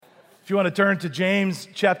you want to turn to James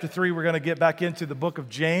chapter 3, we're going to get back into the book of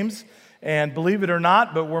James. And believe it or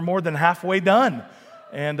not, but we're more than halfway done.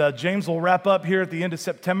 And James will wrap up here at the end of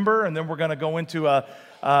September, and then we're going to go into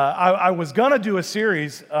I was going to do a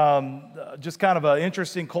series, just kind of an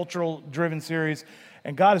interesting cultural-driven series.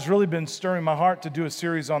 And God has really been stirring my heart to do a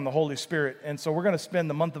series on the Holy Spirit. And so we're going to spend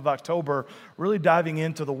the month of October really diving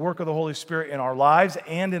into the work of the Holy Spirit in our lives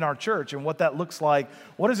and in our church and what that looks like.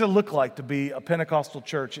 What does it look like to be a Pentecostal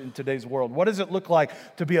church in today's world? What does it look like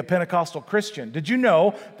to be a Pentecostal Christian? Did you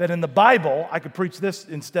know that in the Bible, I could preach this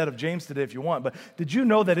instead of James today if you want, but did you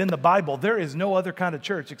know that in the Bible, there is no other kind of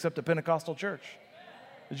church except a Pentecostal church?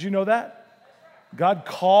 Did you know that? God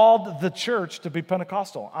called the church to be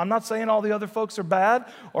Pentecostal. I'm not saying all the other folks are bad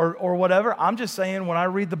or whatever. I'm just saying when I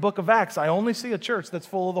read the book of Acts, I only see a church that's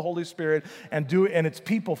full of the Holy Spirit and its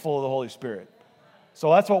people full of the Holy Spirit.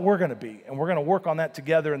 So that's what we're going to be, and we're going to work on that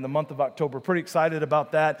together in the month of October. Pretty excited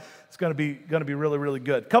about that. It's going to be really, really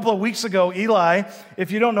good. A couple of weeks ago, Eli,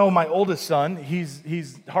 if you don't know my oldest son,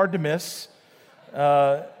 he's hard to miss,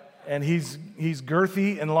 and he's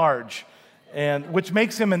girthy and large, and which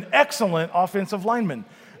makes him an excellent offensive lineman.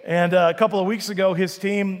 And a couple of weeks ago, his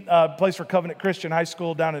team plays for Covenant Christian High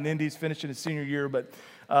School down in Indy. He's finishing his senior year, but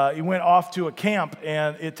he went off to a camp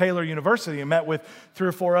at Taylor University and met with 3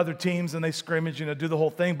 or 4 other teams, and they scrimmage, do the whole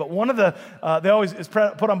thing. But one of the, it's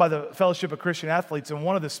put on by the Fellowship of Christian Athletes, and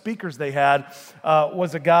one of the speakers they had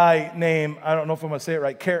was a guy named, I don't know if I'm going to say it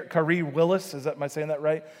right, Khari Willis. Am I saying that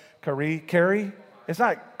right? Khari? It's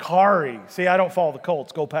not Kari. See, I don't follow the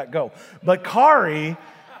Colts. Go, Pack, go. But Khari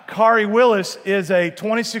Willis is a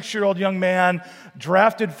 26-year-old young man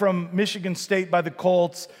drafted from Michigan State by the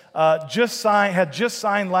Colts, had just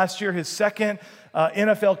signed last year his second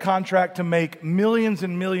NFL contract to make millions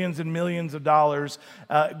and millions and millions of dollars.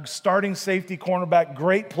 Starting safety, cornerback,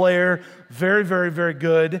 great player, very, very, very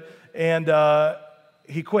good. And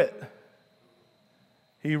he quit.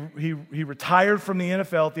 He retired from the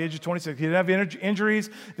NFL at the age of 26. He didn't have injuries,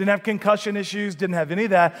 didn't have concussion issues, didn't have any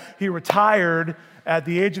of that. He retired at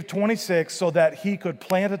the age of 26 so that he could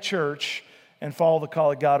plant a church and follow the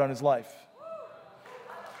call of God on his life.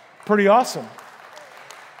 Pretty awesome.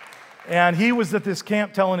 And he was at this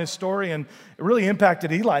camp telling his story, and it really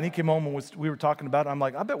impacted Eli. And he came home and we were talking about it. I'm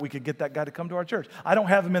like, I bet we could get that guy to come to our church. I don't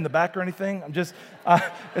have him in the back or anything. It's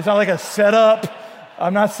not like a setup.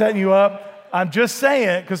 I'm not setting you up. I'm just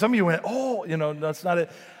saying, because some of you went, that's not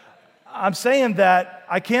it. I'm saying that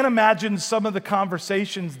I can't imagine some of the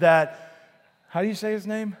conversations that, how do you say his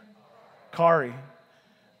name? Kari.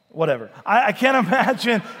 Whatever. I can't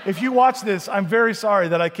imagine, if you watch this, I'm very sorry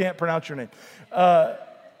that I can't pronounce your name.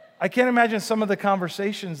 I can't imagine some of the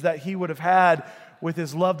conversations that he would have had with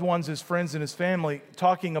his loved ones, his friends, and his family,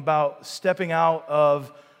 talking about stepping out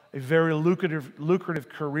of a very lucrative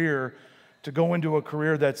career to go into a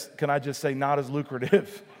career that's, can I just say, not as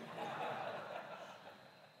lucrative.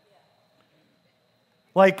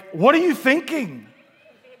 Like, what are you thinking?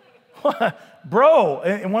 Bro,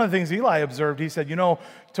 and one of the things Eli observed, he said,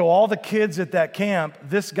 to all the kids at that camp,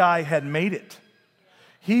 this guy had made it.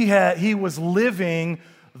 He was living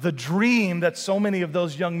the dream that so many of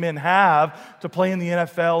those young men have to play in the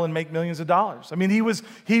NFL and make millions of dollars. I mean, he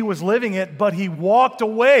was living it, but he walked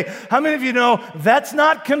away. How many of you know that's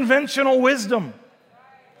not conventional wisdom?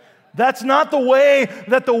 That's not the way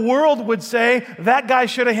that the world would say that guy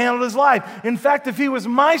should have handled his life. In fact, if he was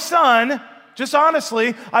my son, just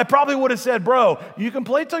honestly, I probably would have said, bro, you can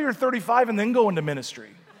play till you're 35 and then go into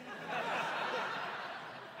ministry.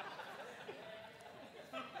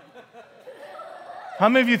 How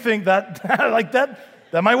many of you think that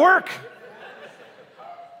that might work?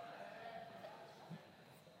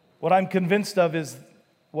 What I'm convinced of is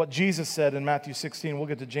what Jesus said in Matthew 16. We'll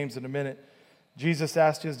get to James in a minute. Jesus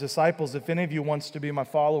asked his disciples, if any of you wants to be my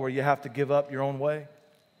follower, you have to give up your own way.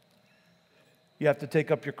 You have to take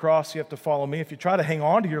up your cross. You have to follow me. If you try to hang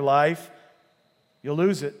on to your life, you'll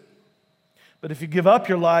lose it. But if you give up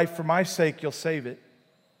your life for my sake, you'll save it.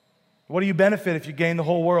 What do you benefit if you gain the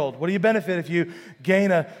whole world? What do you benefit if you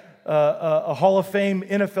gain a Hall of Fame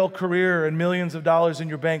NFL career and millions of dollars in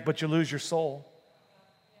your bank, but you lose your soul?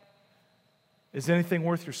 Is anything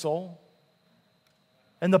worth your soul?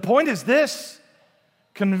 And the point is this: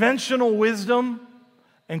 conventional wisdom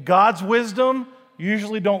and God's wisdom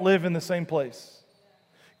usually don't live in the same place.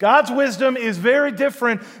 God's wisdom is very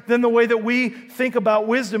different than the way that we think about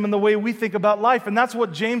wisdom and the way we think about life. And that's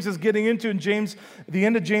what James is getting into in the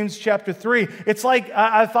end of James chapter 3. It's like,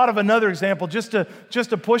 I thought of another example just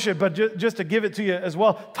to push it, but just to give it to you as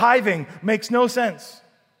well. Tithing makes no sense.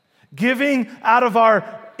 Giving out of our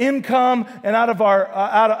income and out of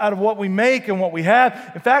out of what we make and what we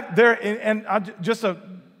have. In fact, just a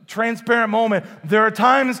transparent moment, there are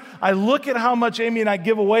times I look at how much Amy and I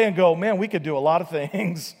give away and go, man, we could do a lot of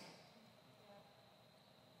things.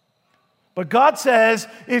 But God says,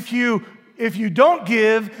 if you don't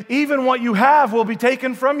give, even what you have will be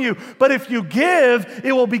taken from you. But if you give,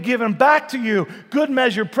 it will be given back to you. Good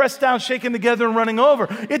measure, pressed down, shaken together, and running over.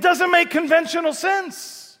 It doesn't make conventional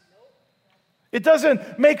sense. It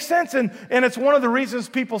doesn't make sense, and it's one of the reasons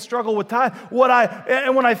people struggle with tithe. When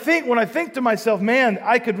I think to myself, man,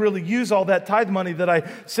 I could really use all that tithe money that I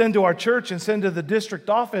send to our church and send to the district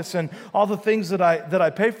office and all the things that I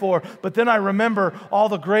pay for. But then I remember all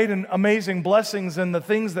the great and amazing blessings and the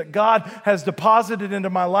things that God has deposited into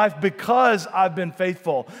my life because I've been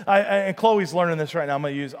faithful. And Chloe's learning this right now. I'm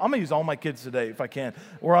gonna use all my kids today if I can.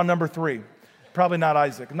 We're on number 3. Probably not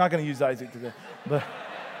Isaac. I'm not gonna use Isaac today, but.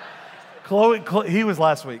 Chloe, he was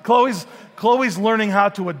last week. Chloe's learning how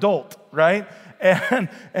to adult, right?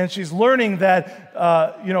 And she's learning that,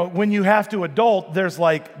 when you have to adult, there's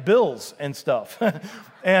like bills and stuff.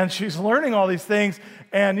 And she's learning all these things.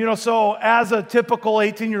 And, so as a typical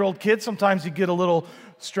 18-year-old kid, sometimes you get a little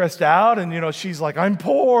stressed out. And, she's like, I'm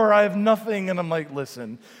poor, I have nothing. And I'm like,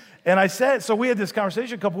 listen. And so we had this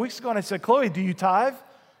conversation a couple weeks ago, and I said, Chloe, do you tithe?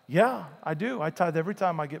 Yeah, I do. I tithe every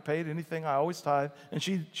time I get paid. Anything, I always tithe. And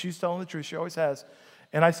she's telling the truth. She always has.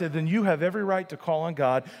 And I said, then you have every right to call on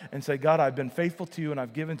God and say, God, I've been faithful to you and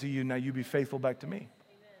I've given to you. Now you be faithful back to me.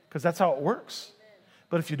 Because that's how it works.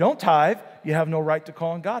 But if you don't tithe, you have no right to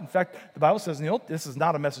call on God. In fact, the Bible says, this is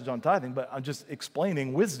not a message on tithing, but I'm just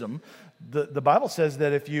explaining wisdom. The Bible says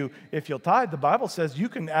that if you'll tithe, the Bible says you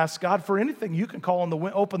can ask God for anything. You can call on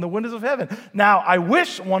open the windows of heaven. Now, I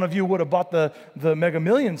wish one of you would have bought the Mega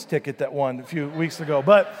Millions ticket that won a few weeks ago,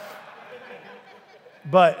 but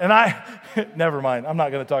never mind. I'm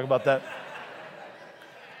not going to talk about that.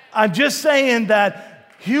 I'm just saying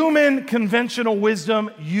that human conventional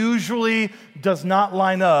wisdom usually does not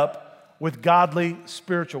line up with godly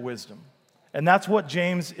spiritual wisdom. And that's what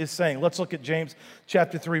James is saying. Let's look at James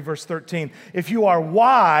chapter 3, verse 13. If you are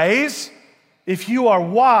wise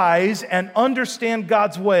and understand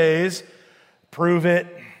God's ways, prove it.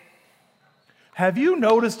 Have you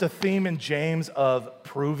noticed a theme in James of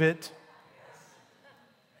prove it?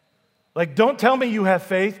 Like, don't tell me you have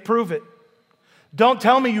faith, prove it. Don't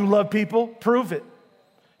tell me you love people, prove it.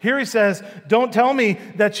 Here he says, don't tell me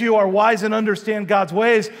that you are wise and understand God's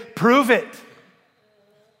ways, prove it.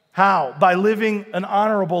 How? By living an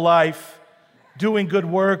honorable life, doing good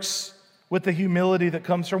works with the humility that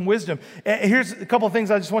comes from wisdom. And here's a couple of things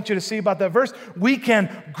I just want you to see about that verse. We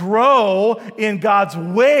can grow in God's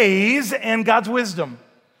ways and God's wisdom.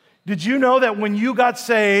 Did you know that when you got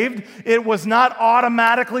saved, it was not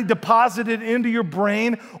automatically deposited into your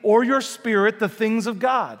brain or your spirit the things of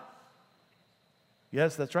God?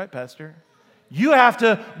 Yes, that's right, Pastor. You have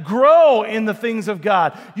to grow in the things of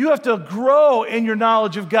God. You have to grow in your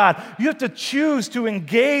knowledge of God. You have to choose to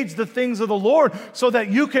engage the things of the Lord so that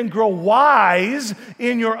you can grow wise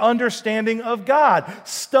in your understanding of God,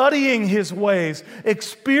 studying His ways,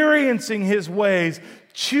 experiencing His ways,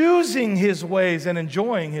 choosing His ways, and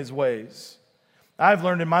enjoying His ways. I've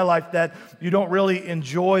learned in my life that you don't really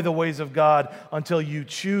enjoy the ways of God until you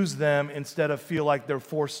choose them instead of feel like they're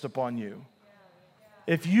forced upon you.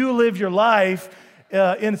 If you live your life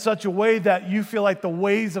in such a way that you feel like the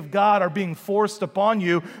ways of God are being forced upon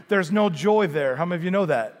you, there's no joy there. How many of you know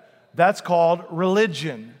that? That's called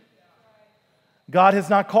religion. God has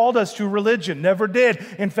not called us to religion, never did.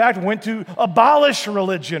 In fact, went to abolish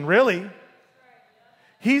religion, really.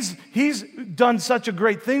 He's done such a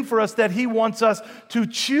great thing for us that He wants us to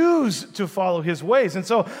choose to follow His ways. And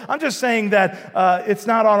so I'm just saying that it's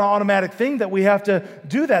not an automatic thing that we have to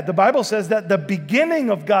do that. The Bible says that the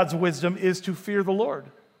beginning of God's wisdom is to fear the Lord.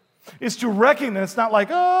 It's to recognize, it's not like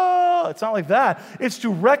that. It's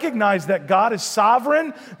to recognize that God is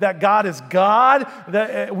sovereign, that God is God.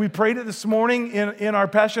 That we prayed it this morning in our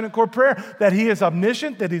passionate core prayer, that He is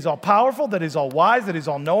omniscient, that He's all powerful, that He's all wise, that He's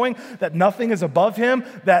all knowing, that nothing is above Him,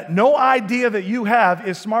 that no idea that you have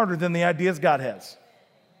is smarter than the ideas God has.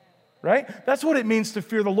 Right? That's what it means to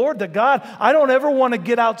fear the Lord, that God, I don't ever want to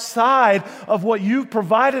get outside of what you've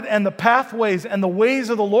provided and the pathways and the ways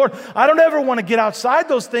of the Lord. I don't ever want to get outside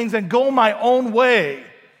those things and go my own way.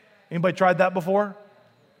 Anybody tried that before?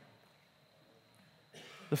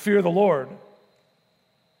 The fear of the Lord.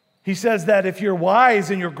 He says that if you're wise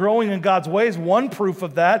and you're growing in God's ways, one proof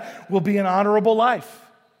of that will be an honorable life.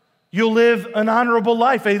 You'll live an honorable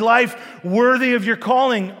life, a life worthy of your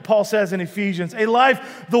calling, Paul says in Ephesians, a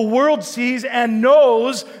life the world sees and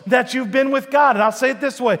knows that you've been with God. And I'll say it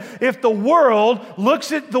this way. If the world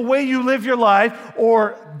looks at the way you live your life,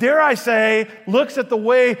 or dare I say, looks at the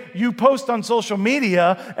way you post on social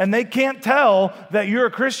media, and they can't tell that you're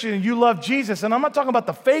a Christian and you love Jesus, and I'm not talking about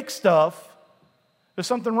the fake stuff, there's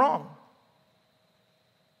something wrong.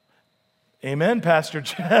 Amen, Pastor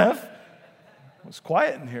Jeff. It's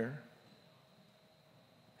quiet in here.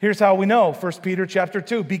 Here's how we know. 1 Peter chapter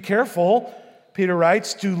 2. Be careful, Peter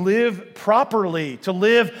writes, to live properly, to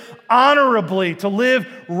live honorably, to live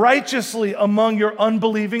righteously among your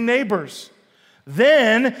unbelieving neighbors.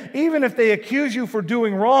 Then, even if they accuse you for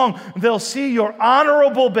doing wrong, they'll see your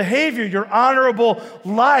honorable behavior, your honorable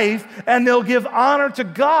life, and they'll give honor to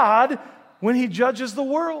God when He judges the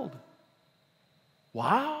world.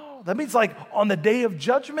 Wow. That means like on the day of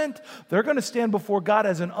judgment, they're going to stand before God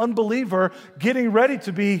as an unbeliever getting ready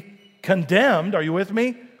to be condemned. Are you with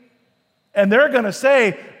me? And they're going to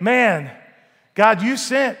say, man, God, you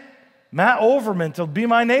sent Matt Overman to be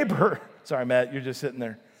my neighbor. Sorry, Matt, you're just sitting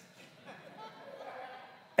there.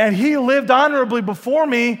 And he lived honorably before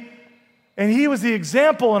me, and he was the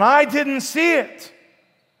example, and I didn't see it.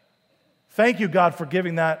 Thank you, God, for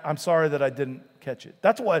giving that. I'm sorry that I didn't catch it.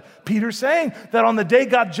 That's what Peter's saying, that on the day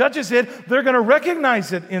God judges it, they're going to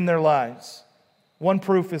recognize it in their lives. One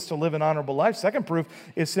proof is to live an honorable life. Second proof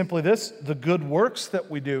is simply this, the good works that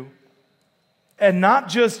we do. And not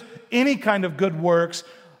just any kind of good works,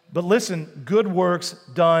 but listen, good works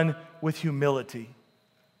done with humility.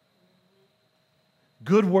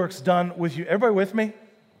 Good works done with you. Everybody with me?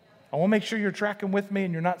 I want to make sure you're tracking with me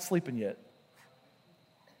and you're not sleeping yet.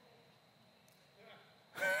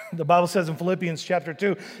 The Bible says in Philippians chapter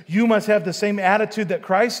 2, you must have the same attitude that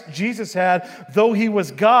Christ Jesus had. Though He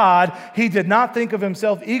was God, He did not think of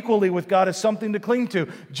Himself equally with God as something to cling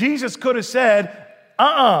to. Jesus could have said,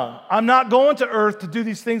 I'm not going to earth to do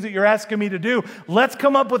these things that you're asking me to do. Let's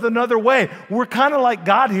come up with another way. We're kind of like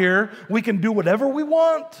God here. We can do whatever we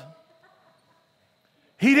want.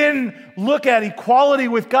 He didn't look at equality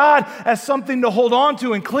with God as something to hold on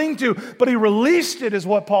to and cling to, but He released it, is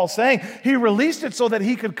what Paul's saying. He released it so that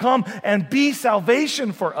He could come and be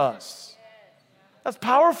salvation for us. That's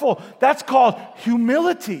powerful. That's called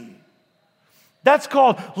humility. That's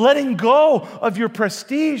called letting go of your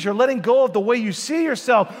prestige, or letting go of the way you see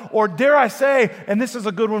yourself, or dare I say, and this is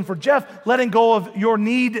a good one for Jeff, letting go of your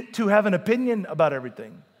need to have an opinion about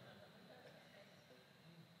everything.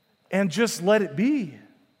 And just let it be.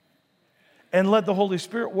 And let the Holy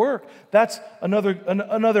Spirit work. That's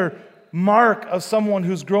another mark of someone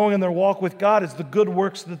who's growing in their walk with God, is the good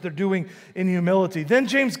works that they're doing in humility. Then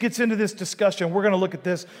James gets into this discussion. We're going to look at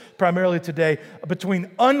this primarily today,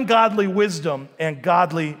 between ungodly wisdom and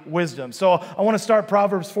godly wisdom. So I want to start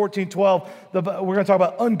Proverbs 14:12. We're going to talk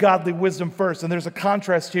about ungodly wisdom first, and there's a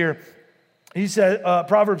contrast here. He said,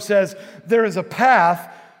 Proverbs says, there is a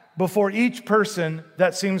path before each person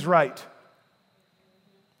that seems right,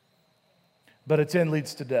 but its end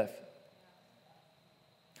leads to death.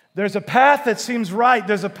 There's a path that seems right.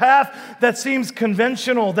 There's a path that seems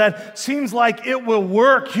conventional, that seems like it will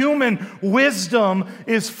work. Human wisdom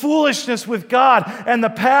is foolishness with God. And the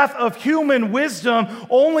path of human wisdom,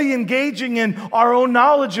 only engaging in our own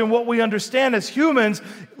knowledge and what we understand as humans,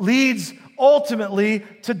 leads ultimately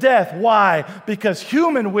to death. Why? Because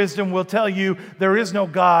human wisdom will tell you there is no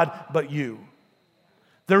God but you.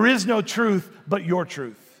 There is no truth but your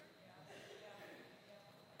truth.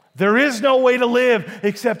 There is no way to live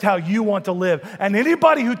except how you want to live. And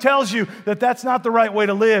anybody who tells you that that's not the right way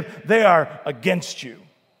to live, they are against you.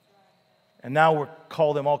 And now we'll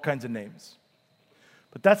call them all kinds of names.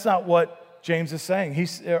 But that's not what James is saying,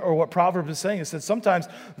 or what Proverbs is saying. It says sometimes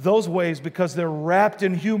those ways, because they're wrapped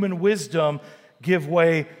in human wisdom, give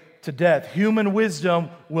way to death. Human wisdom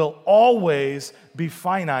will always be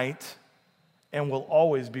finite and will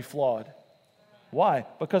always be flawed. Why?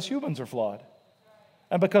 Because humans are flawed.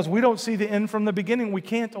 And because we don't see the end from the beginning, we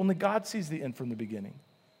can't. Only God sees the end from the beginning.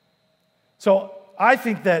 So I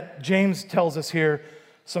think that James tells us here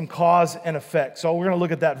some cause and effect. So we're going to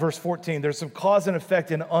look at that, verse 14. There's some cause and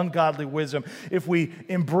effect in ungodly wisdom. If we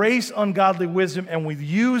embrace ungodly wisdom and we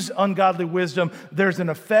use ungodly wisdom, there's an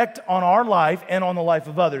effect on our life and on the life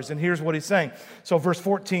of others. And here's what he's saying. So verse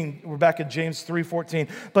 14, we're back in James 3:14.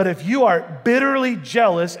 But if you are bitterly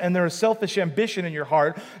jealous and there is selfish ambition in your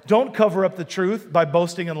heart, don't cover up the truth by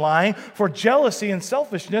boasting and lying, for jealousy and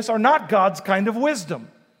selfishness are not God's kind of wisdom.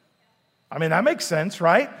 I mean, that makes sense,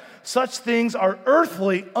 right? Such things are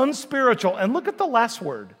earthly, unspiritual. And look at the last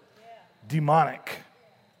word, demonic.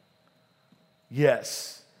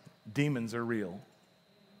 Yes, demons are real.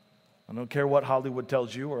 I don't care what Hollywood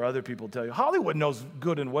tells you or other people tell you. Hollywood knows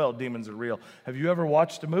good and well demons are real. Have you ever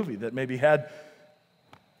watched a movie that maybe had,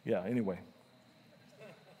 anyway.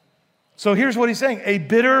 So here's what he's saying.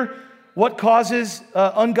 What causes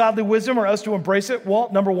ungodly wisdom or us to embrace it? Well,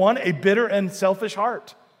 number one, a bitter and selfish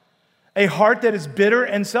heart. A heart that is bitter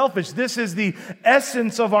and selfish. This is the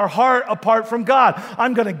essence of our heart apart from God.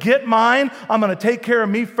 I'm going to get mine. I'm going to take care of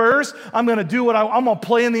me first. I'm going to do I'm going to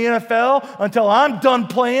play in the NFL until I'm done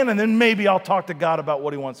playing, and then maybe I'll talk to God about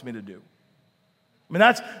what He wants me to do. I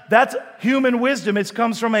mean, that's human wisdom. It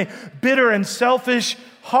comes from a bitter and selfish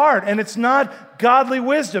heart, and it's not godly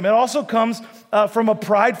wisdom. It also comes from a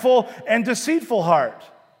prideful and deceitful heart.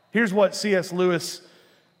 Here's what C.S. Lewis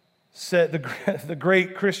said, the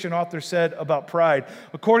great Christian author said about pride.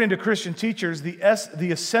 According to Christian teachers, the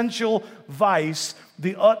essential vice,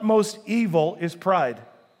 the utmost evil is pride.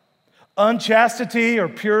 Unchastity or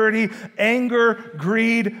purity, anger,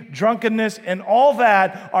 greed, drunkenness, and all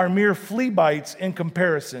that are mere flea bites in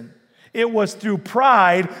comparison. It was through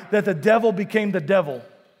pride that the devil became the devil.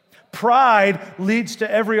 Pride leads to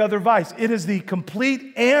every other vice. It is the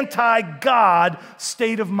complete anti-God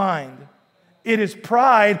state of mind. It is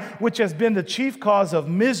pride which has been the chief cause of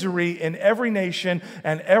misery in every nation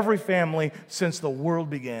and every family since the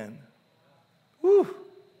world began. Whew.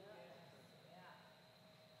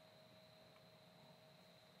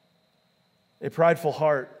 A prideful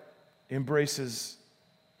heart embraces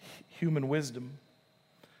human wisdom.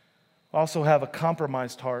 Also have a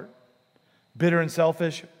compromised heart. Bitter and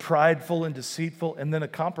selfish, prideful and deceitful, and then a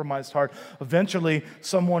compromised heart. Eventually,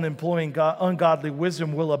 someone employing ungodly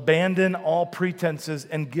wisdom will abandon all pretenses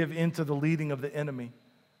and give in to the leading of the enemy.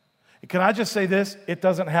 Can I just say this? It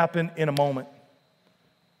doesn't happen in a moment.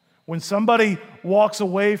 When somebody walks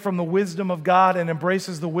away from the wisdom of God and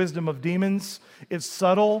embraces the wisdom of demons, it's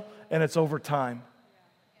subtle and it's over time.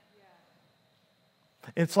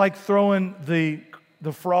 It's like throwing the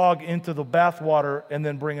frog into the bathwater and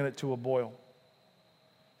then bringing it to a boil.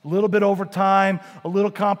 A little bit over time, a little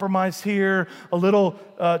compromise here, a little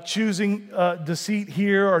choosing deceit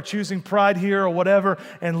here or choosing pride here or whatever,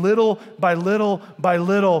 and little by little by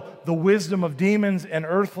little, the wisdom of demons and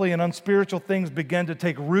earthly and unspiritual things begin to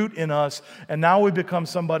take root in us, and now we become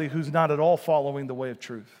somebody who's not at all following the way of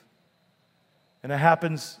truth. And it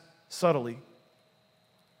happens subtly.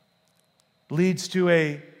 Leads to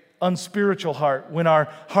a unspiritual heart. When our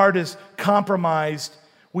heart is compromised,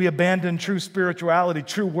 we abandon true spirituality,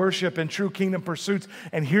 true worship, and true kingdom pursuits.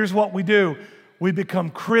 And here's what we do. We become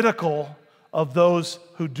critical of those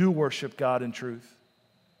who do worship God in truth.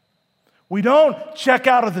 We don't check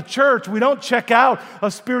out of the church. We don't check out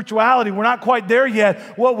of spirituality. We're not quite there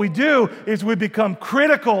yet. What we do is we become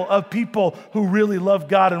critical of people who really love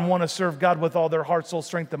God and want to serve God with all their heart, soul,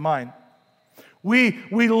 strength, and mind. We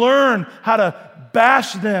learn how to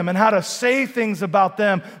bash them and how to say things about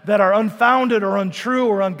them that are unfounded or untrue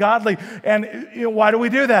or ungodly. And why do we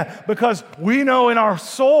do that? Because we know in our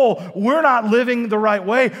soul we're not living the right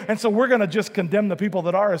way, and so we're going to just condemn the people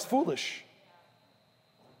that are as foolish.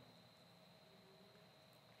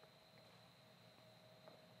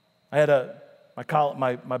 I had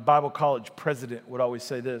my Bible college president would always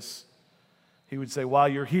say this. He would say, while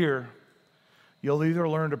you're here, you'll either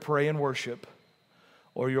learn to pray and worship,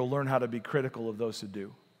 or you'll learn how to be critical of those who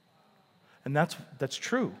do. And that's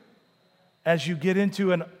true. As you get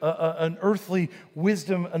into an earthly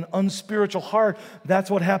wisdom, an unspiritual heart, that's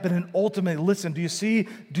what happened. And ultimately, listen, do you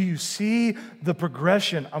see the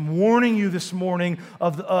progression? I'm warning you this morning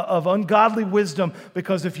of ungodly wisdom,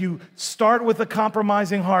 because if you start with a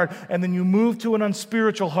compromising heart and then you move to an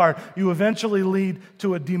unspiritual heart, you eventually lead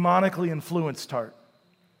to a demonically influenced heart.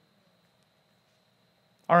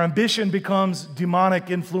 Our ambition becomes demonic,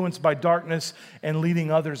 influenced by darkness and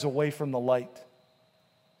leading others away from the light.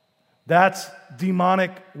 That's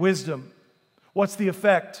demonic wisdom. What's the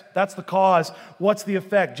effect? That's the cause. What's the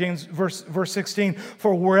effect? James verse 16.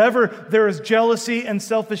 For wherever there is jealousy and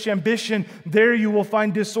selfish ambition, there you will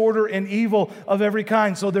find disorder and evil of every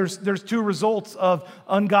kind. So there's two results of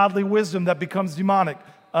ungodly wisdom that becomes demonic.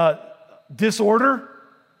 Disorder.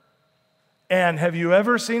 And have you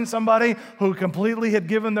ever seen somebody who completely had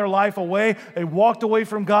given their life away, they walked away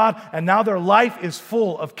from God, and now their life is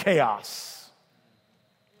full of chaos?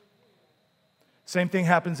 Same thing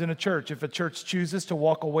happens in a church. If a church chooses to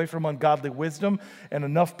walk away from ungodly wisdom and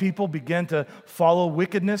enough people begin to follow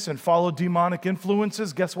wickedness and follow demonic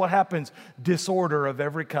influences, guess what happens? Disorder of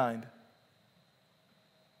every kind.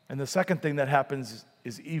 And the second thing that happens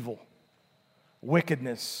is evil,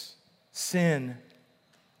 wickedness, sin,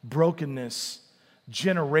 brokenness,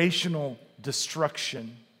 generational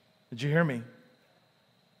destruction. Did you hear me?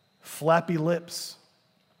 Flappy lips.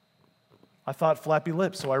 I thought flappy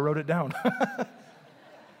lips, so I wrote it down.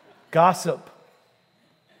 Gossip.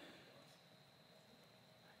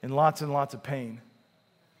 And lots of pain.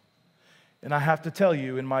 And I have to tell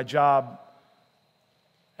you, in my job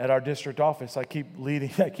at our district office, I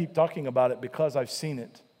keep talking about it because I've seen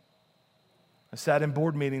it. I sat in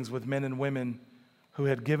board meetings with men and women who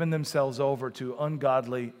had given themselves over to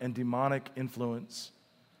ungodly and demonic influence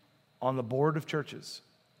on the board of churches,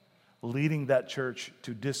 leading that church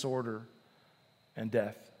to disorder and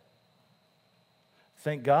death.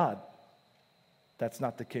 Thank God that's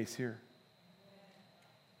not the case here.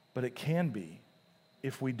 But it can be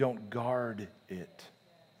if we don't guard it.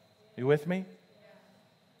 You with me?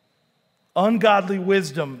 Ungodly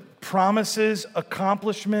wisdom promises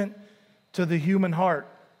accomplishment to the human heart.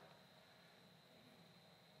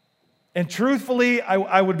 And truthfully,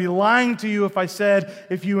 I would be lying to you if I said,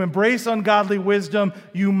 if you embrace ungodly wisdom,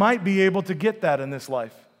 you might be able to get that in this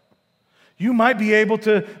life. You might be able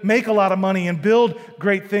to make a lot of money and build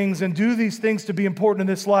great things and do these things to be important in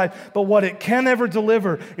this life. But what it can never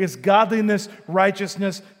deliver is godliness,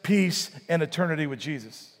 righteousness, peace, and eternity with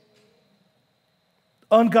Jesus.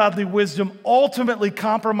 Ungodly wisdom ultimately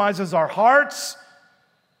compromises our hearts,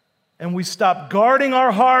 and we stop guarding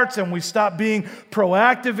our hearts, and we stop being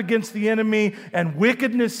proactive against the enemy, and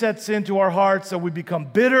wickedness sets into our hearts, so we become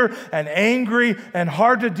bitter and angry and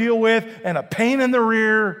hard to deal with and a pain in the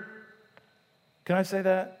rear. Can I say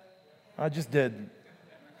that? I just did.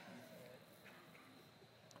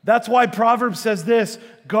 That's why Proverbs says this: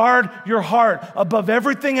 guard your heart. Above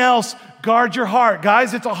everything else, guard your heart.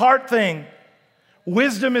 Guys, it's a heart thing.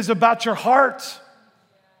 Wisdom is about your heart.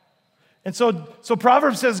 And so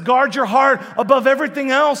Proverbs says, guard your heart above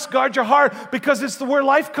everything else. Guard your heart because it's where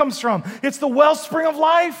life comes from. It's the wellspring of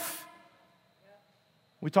life.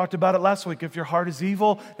 We talked about it last week. If your heart is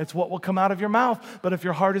evil, it's what will come out of your mouth. But if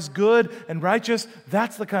your heart is good and righteous,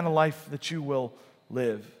 that's the kind of life that you will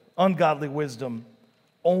live. Ungodly wisdom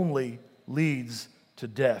only leads to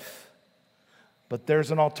death. But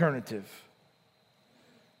there's an alternative.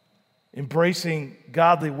 Embracing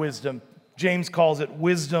godly wisdom, James calls it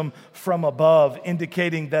wisdom from above,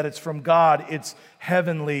 indicating that it's from God, it's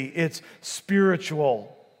heavenly, it's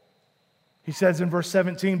spiritual. He says in verse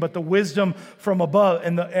 17, but the wisdom from above,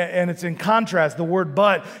 and it's in contrast, the word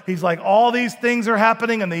but. He's like, all these things are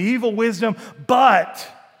happening and the evil wisdom, but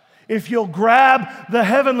if you'll grab the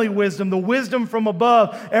heavenly wisdom, the wisdom from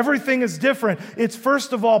above, everything is different. It's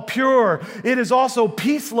first of all pure. It is also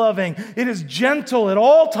peace-loving. It is gentle at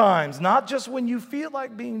all times, not just when you feel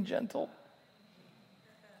like being gentle.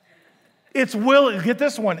 It's willing, get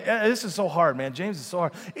this one. This is so hard, man. James is so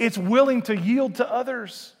hard. It's willing to yield to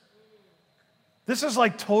others. This is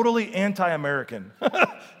like totally anti-American,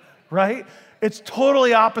 right? It's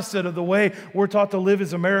totally opposite of the way we're taught to live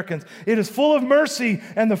as Americans. It is full of mercy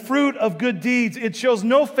and the fruit of good deeds. It shows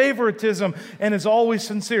no favoritism and is always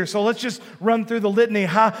sincere. So let's just run through the litany.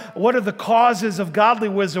 What are the causes of godly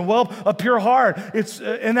wisdom? Well, a pure heart.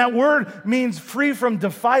 And that word means free from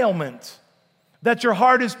defilement. That your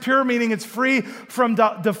heart is pure, meaning it's free from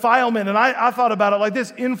defilement. And I thought about it like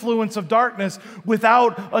this: influence of darkness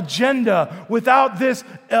without agenda, without this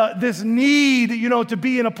need, to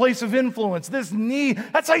be in a place of influence. This need,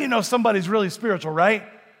 that's how you know somebody's really spiritual, right?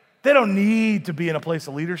 They don't need to be in a place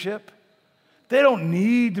of leadership. They don't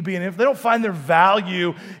need to be they don't find their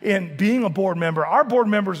value in being a board member. Our board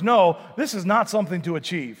members know this is not something to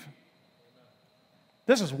achieve.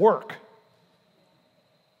 This is work.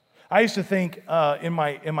 I used to think in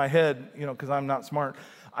my head, because I'm not smart,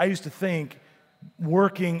 I used to think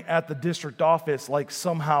working at the district office like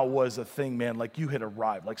somehow was a thing, man, like you had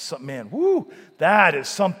arrived, like man, whoo, that is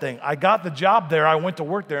something. I got the job there, I went to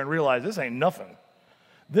work there and realized this ain't nothing.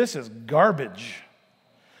 This is garbage.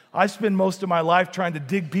 I spend most of my life trying to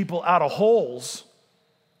dig people out of holes.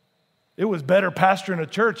 It was better pastoring a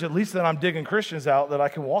church, at least that I'm digging Christians out that I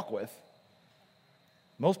can walk with.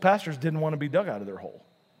 Most pastors didn't want to be dug out of their hole.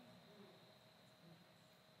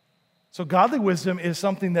 So godly wisdom is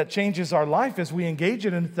something that changes our life as we engage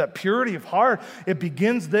it, and it's that purity of heart. It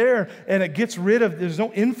begins there, and it gets rid of, there's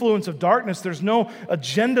no influence of darkness. There's no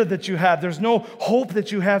agenda that you have. There's no hope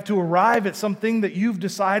that you have to arrive at something that you've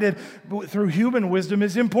decided through human wisdom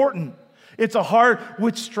is important. It's a heart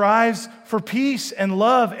which strives for peace and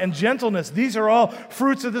love and gentleness. These are all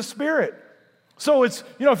fruits of the Spirit. So it's,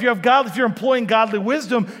 if you're employing godly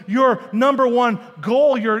wisdom, your number one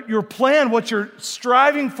goal, your plan, what you're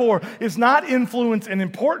striving for is not influence and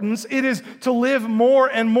importance. It is to live more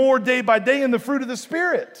and more day by day in the fruit of the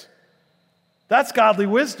Spirit. That's godly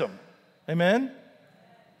wisdom. Amen?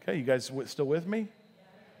 Okay, you guys still with me?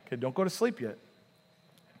 Okay, don't go to sleep yet.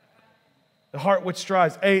 The heart which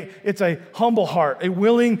strives. It's a humble heart, a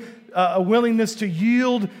willingness to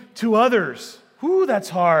yield to others. Whew, that's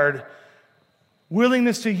hard.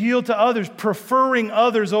 Willingness to yield to others, preferring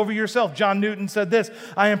others over yourself. John Newton said this,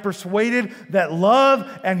 I am persuaded that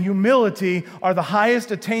love and humility are the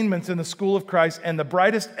highest attainments in the school of Christ and the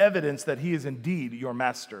brightest evidence that he is indeed your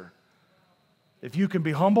master. If you can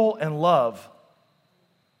be humble and love,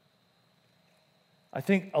 I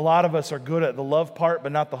think a lot of us are good at the love part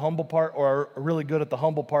but not the humble part, or are really good at the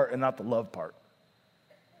humble part and not the love part.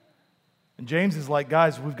 And James is like,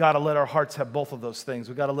 guys, we've got to let our hearts have both of those things.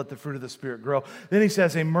 We've got to let the fruit of the Spirit grow. Then he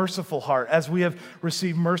says a merciful heart. As we have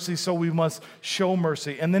received mercy, so we must show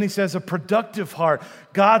mercy. And then he says a productive heart.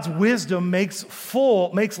 God's wisdom makes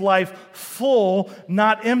life full,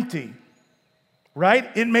 not empty. Right?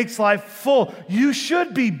 It makes life full. You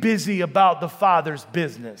should be busy about the Father's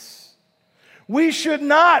business. We should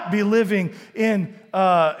not be living in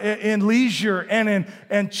leisure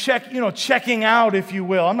and checking out, if you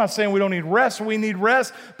will. I'm not saying we don't need rest. We need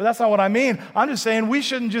rest, but that's not what I mean. I'm just saying we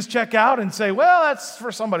shouldn't just check out and say, well, that's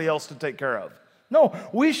for somebody else to take care of. No,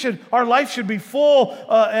 our life should be full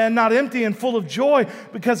and not empty and full of joy,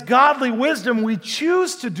 because godly wisdom, we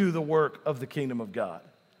choose to do the work of the kingdom of God.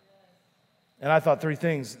 And I thought 3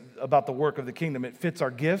 things about the work of the kingdom. It fits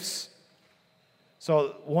our gifts.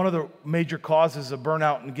 So one of the major causes of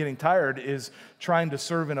burnout and getting tired is trying to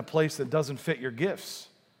serve in a place that doesn't fit your gifts.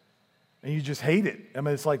 And you just hate it. I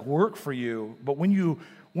mean, it's like work for you. But when you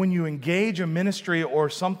engage a ministry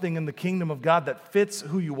or something in the kingdom of God that fits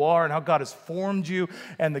who you are and how God has formed you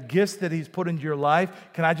and the gifts that he's put into your life,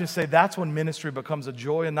 can I just say that's when ministry becomes a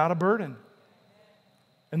joy and not a burden.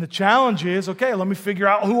 And the challenge is, okay, let me figure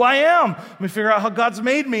out who I am. Let me figure out how God's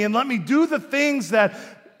made me, and let me do the things that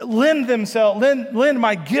lend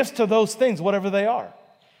my gifts to those things, whatever they are.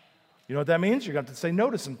 You know what that means? You're going to have to say no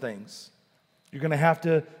to some things. You're going to have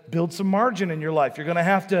to build some margin in your life. You're going to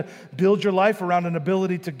have to build your life around an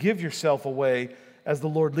ability to give yourself away as the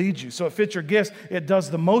Lord leads you. So it fits your gifts, it does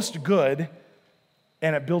the most good,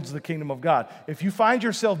 and it builds the kingdom of God. If you find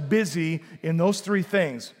yourself busy in those 3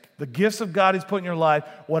 things, the gifts of God he's put in your life,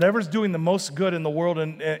 whatever's doing the most good in the world,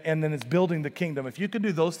 and then it's building the kingdom. If you can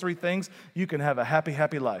do those 3 things, you can have a happy,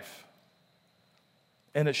 happy life.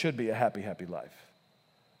 And it should be a happy, happy life.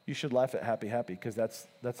 You should laugh at happy, happy, because that's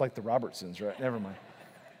like the Robertsons, right? Never mind.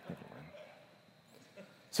 It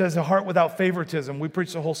says a heart without favoritism. We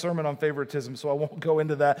preached a whole sermon on favoritism, so I won't go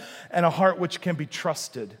into that. And a heart which can be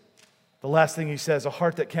trusted. The last thing he says, a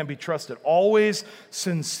heart that can be trusted. Always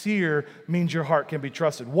sincere means your heart can be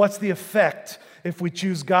trusted. What's the effect if we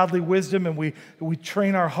choose godly wisdom and we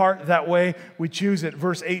train our heart that way? We choose it.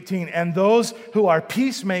 Verse 18, and those who are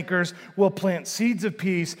peacemakers will plant seeds of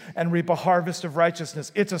peace and reap a harvest of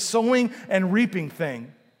righteousness. It's a sowing and reaping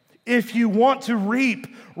thing. If you want to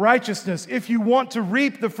reap righteousness, if you want to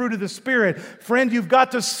reap the fruit of the Spirit, friend, you've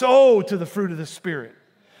got to sow to the fruit of the Spirit.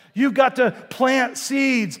 You've got to plant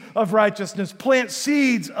seeds of righteousness, plant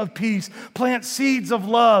seeds of peace, plant seeds of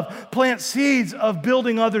love, plant seeds of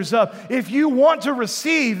building others up. If you want to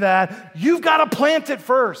receive that, you've got to plant it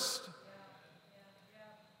first.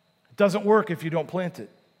 It doesn't work if you don't plant it.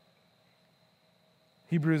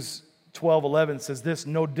 Hebrews 12:11 says this,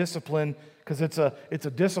 no discipline, because it's a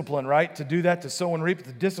discipline, right? To do that, to sow and reap, it's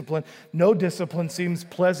a discipline. No discipline seems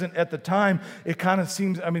pleasant at the time. It kind of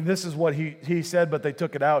seems, this is what he said, but they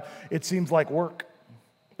took it out. It seems like work.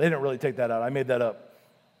 They didn't really take that out. I made that up.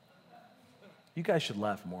 You guys should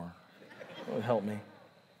laugh more. That would help me.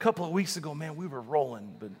 A couple of weeks ago, man, we were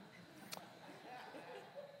rolling, but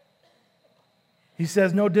he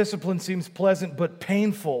says, no discipline seems pleasant, but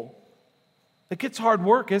painful. It gets hard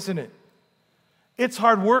work, isn't it? It's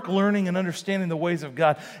hard work learning and understanding the ways of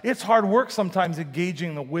God. It's hard work sometimes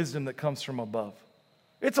engaging the wisdom that comes from above.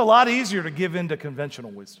 It's a lot easier to give in to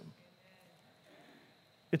conventional wisdom.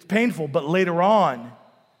 It's painful, but later on,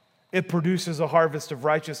 it produces a harvest of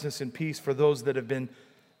righteousness and peace for those that have been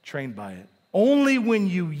trained by it. Only when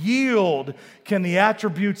you yield can the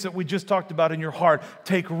attributes that we just talked about in your heart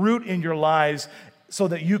take root in your lives so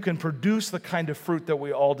that you can produce the kind of fruit that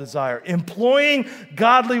we all desire. Employing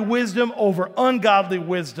godly wisdom over ungodly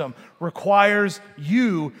wisdom requires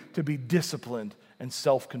you to be disciplined and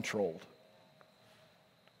self-controlled.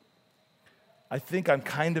 I think I'm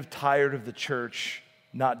kind of tired of the church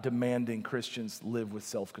not demanding Christians live with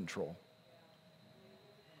self-control.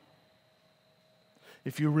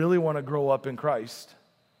 If you really want to grow up in Christ,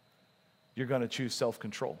 you're going to choose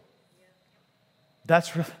self-control. That's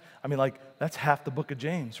half the book of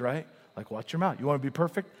James, right? Like, watch your mouth. You want to be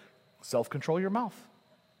perfect? Self-control your mouth.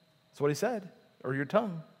 That's what he said. Or your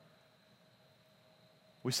tongue.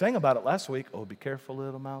 We sang about it last week. Oh, be careful,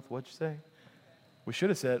 little mouth, what you say. We should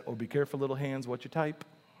have said, oh, be careful, little hands, what you type.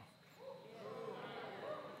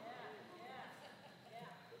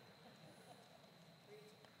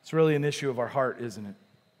 It's really an issue of our heart, isn't it?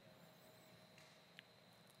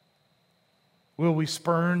 Will we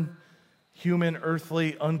spurn human,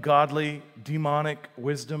 earthly, ungodly, demonic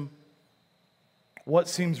wisdom? What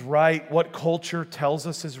seems right, what culture tells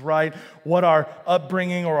us is right, what our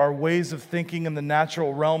upbringing or our ways of thinking in the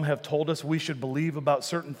natural realm have told us we should believe about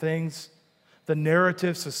certain things, the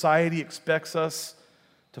narrative society expects us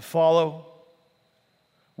to follow.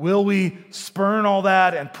 Will we spurn all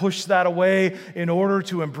that and push that away in order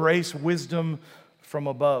to embrace wisdom from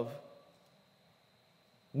above?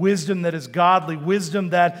 Wisdom that is godly,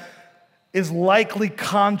 wisdom that is likely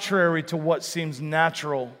contrary to what seems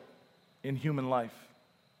natural in human life.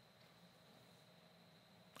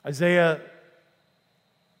 Isaiah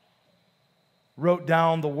wrote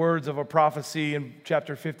down the words of a prophecy in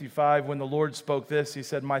chapter 55 when the Lord spoke this. He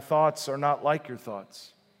said, "My thoughts are not like your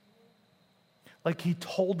thoughts." Like he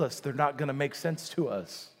told us they're not going to make sense to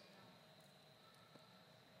us.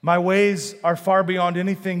 My ways are far beyond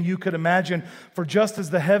anything you could imagine. For just as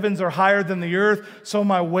the heavens are higher than the earth, so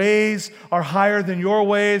my ways are higher than your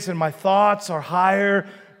ways, and my thoughts are higher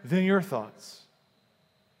than your thoughts.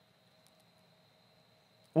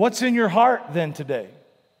 What's in your heart then today?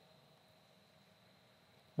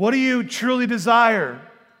 What do you truly desire?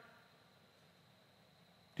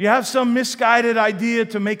 Do you have some misguided idea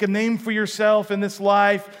to make a name for yourself in this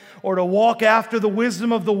life, or to walk after the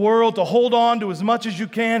wisdom of the world, to hold on to as much as you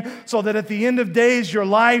can so that at the end of days your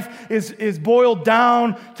life is boiled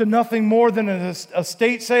down to nothing more than an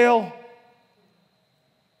estate sale?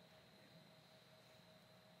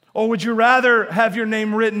 Or would you rather have your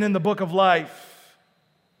name written in the book of life?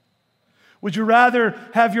 Would you rather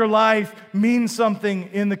have your life mean something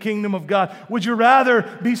in the kingdom of God? Would you rather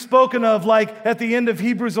be spoken of like at the end of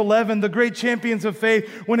Hebrews 11, the great champions of faith,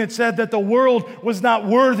 when it said that the world was not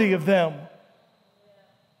worthy of them?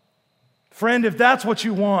 Friend, if that's what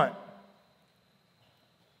you want,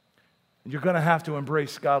 you're going to have to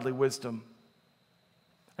embrace godly wisdom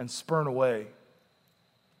and spurn away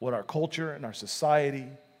what our culture and our society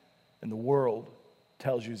and the world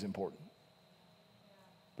tells you is important.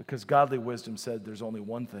 Because godly wisdom said there's only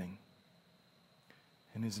one thing,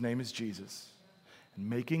 and his name is Jesus. And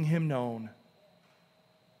making him known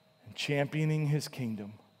and championing his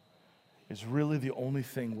kingdom is really the only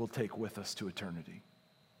thing we'll take with us to eternity.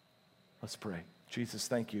 Let's pray. Jesus,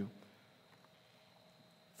 thank you.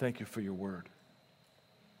 Thank you for your word.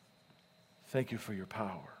 Thank you for your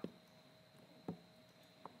power.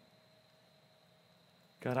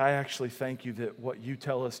 God, I actually thank you that what you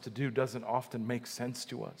tell us to do doesn't often make sense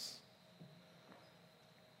to us.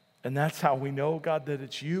 And that's how we know, God, that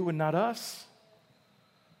it's you and not us.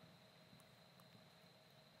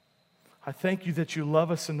 I thank you that you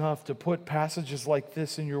love us enough to put passages like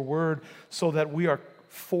this in your word so that we are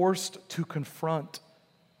forced to confront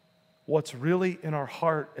what's really in our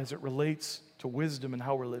heart as it relates to wisdom and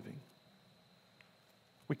how we're living.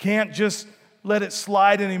 We can't just let it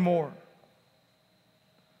slide anymore.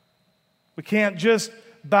 We can't just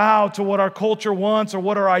bow to what our culture wants or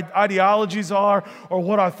what our ideologies are or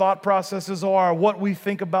what our thought processes are or what we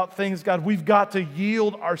think about things. God, we've got to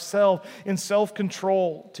yield ourselves in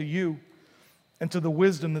self-control to you and to the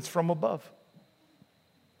wisdom that's from above.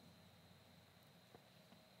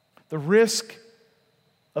 The risk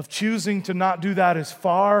of choosing to not do that is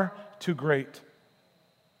far too great.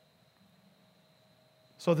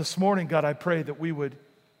 So this morning, God, I pray that we would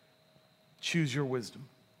choose your wisdom.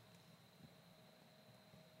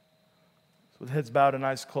 With heads bowed and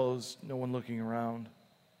eyes closed, no one looking around,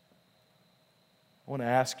 I want to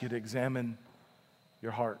ask you to examine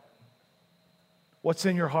your heart. What's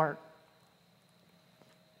in your heart?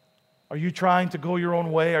 Are you trying to go your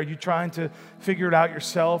own way? Are you trying to figure it out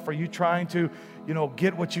yourself? Are you trying to,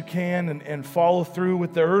 get what you can and follow through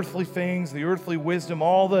with the earthly things, the earthly wisdom,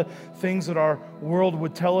 all the things that our world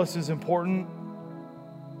would tell us is important?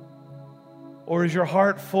 Or is your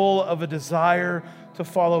heart full of a desire to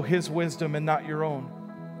follow his wisdom and not your own?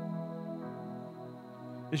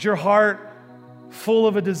 Is your heart full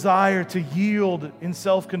of a desire to yield in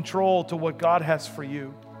self-control to what God has for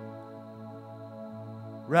you,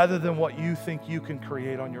 rather than what you think you can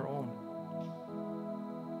create on your own?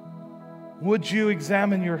 Would you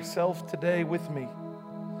examine yourself today with me?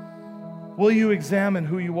 Will you examine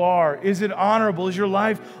who you are? Is it honorable? Is your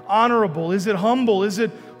life honorable? Is it humble? Is it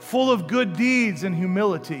full of good deeds and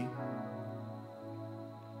humility?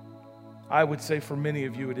 I would say for many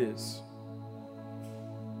of you it is.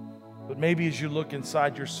 But maybe as you look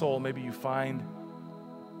inside your soul, maybe you find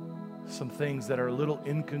some things that are a little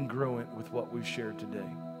incongruent with what we've shared today.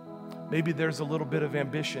 Maybe there's a little bit of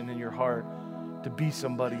ambition in your heart to be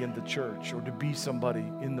somebody in the church or to be somebody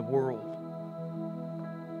in the world.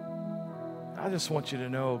 I just want you to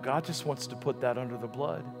know, God just wants to put that under the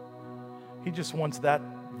blood. He just wants that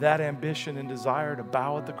ambition and desire to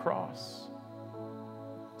bow at the cross.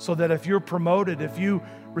 So that if you're promoted, if you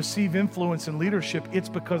receive influence and leadership, it's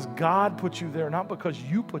because God put you there, not because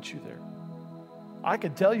you put you there. I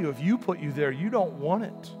can tell you, if you put you there, you don't want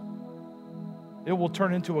it. It will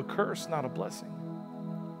turn into a curse, not a blessing.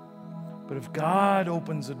 But if God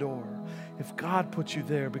opens a door, if God puts you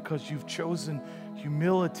there because you've chosen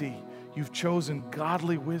humility, you've chosen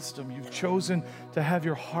godly wisdom, you've chosen to have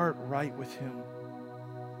your heart right with Him,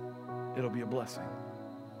 it'll be a blessing.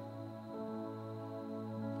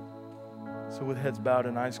 So with heads bowed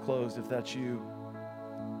and eyes closed, if that's you,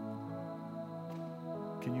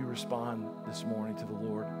 can you respond this morning to the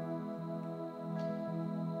Lord?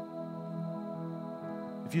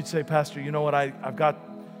 If you'd say, Pastor, you know what, I've got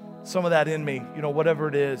some of that in me, whatever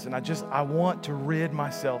it is, and I want to rid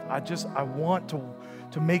myself. I want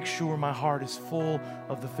to make sure my heart is full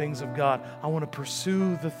of the things of God. I want to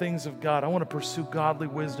pursue the things of God. I want to pursue godly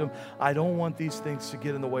wisdom. I don't want these things to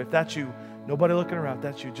get in the way. If that's you, nobody looking around, if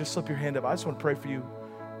that's you, just slip your hand up. I just want to pray for you.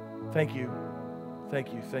 Thank you.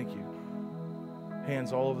 Thank you. Thank you.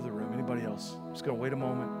 Hands all over the room. Anybody else? I'm just going to wait a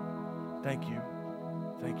moment. Thank you.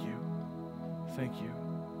 Thank you. Thank you.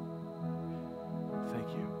 Thank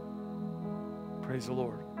you. Praise the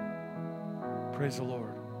Lord. Praise the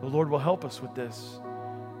Lord. The Lord will help us with this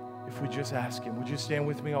if we just ask Him. Would you stand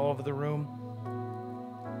with me all over the room?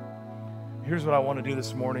 Here's what I want to do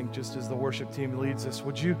this morning, just as the worship team leads us.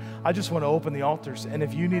 I just want to open the altars. And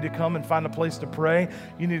if you need to come and find a place to pray,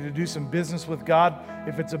 you need to do some business with God.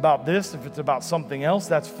 If it's about this, if it's about something else,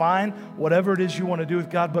 that's fine. Whatever it is you want to do with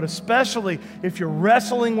God. But especially if you're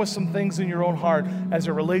wrestling with some things in your own heart as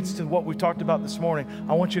it relates to what we talked about this morning,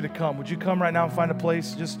 I want you to come. Would you come right now and find a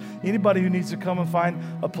place? Just anybody who needs to come and find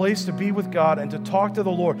a place to be with God and to talk to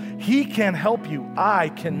the Lord. He can help you. I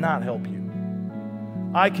cannot help you.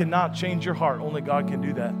 I cannot change your heart. Only God can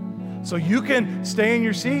do that. So you can stay in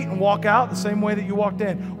your seat and walk out the same way that you walked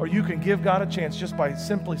in, or you can give God a chance just by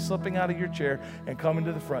simply slipping out of your chair and coming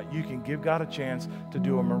to the front. You can give God a chance to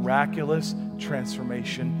do a miraculous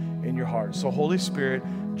transformation in your heart. So Holy Spirit,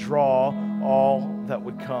 draw all that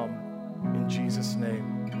would come in Jesus'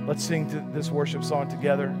 name. Let's sing this worship song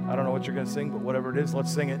together. I don't know what you're going to sing, but whatever it is,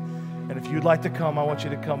 let's sing it. And if you'd like to come, I want you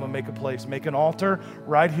to come and make a place. Make an altar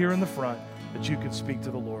right here in the front that you could speak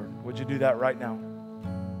to the Lord. Would you do that right now?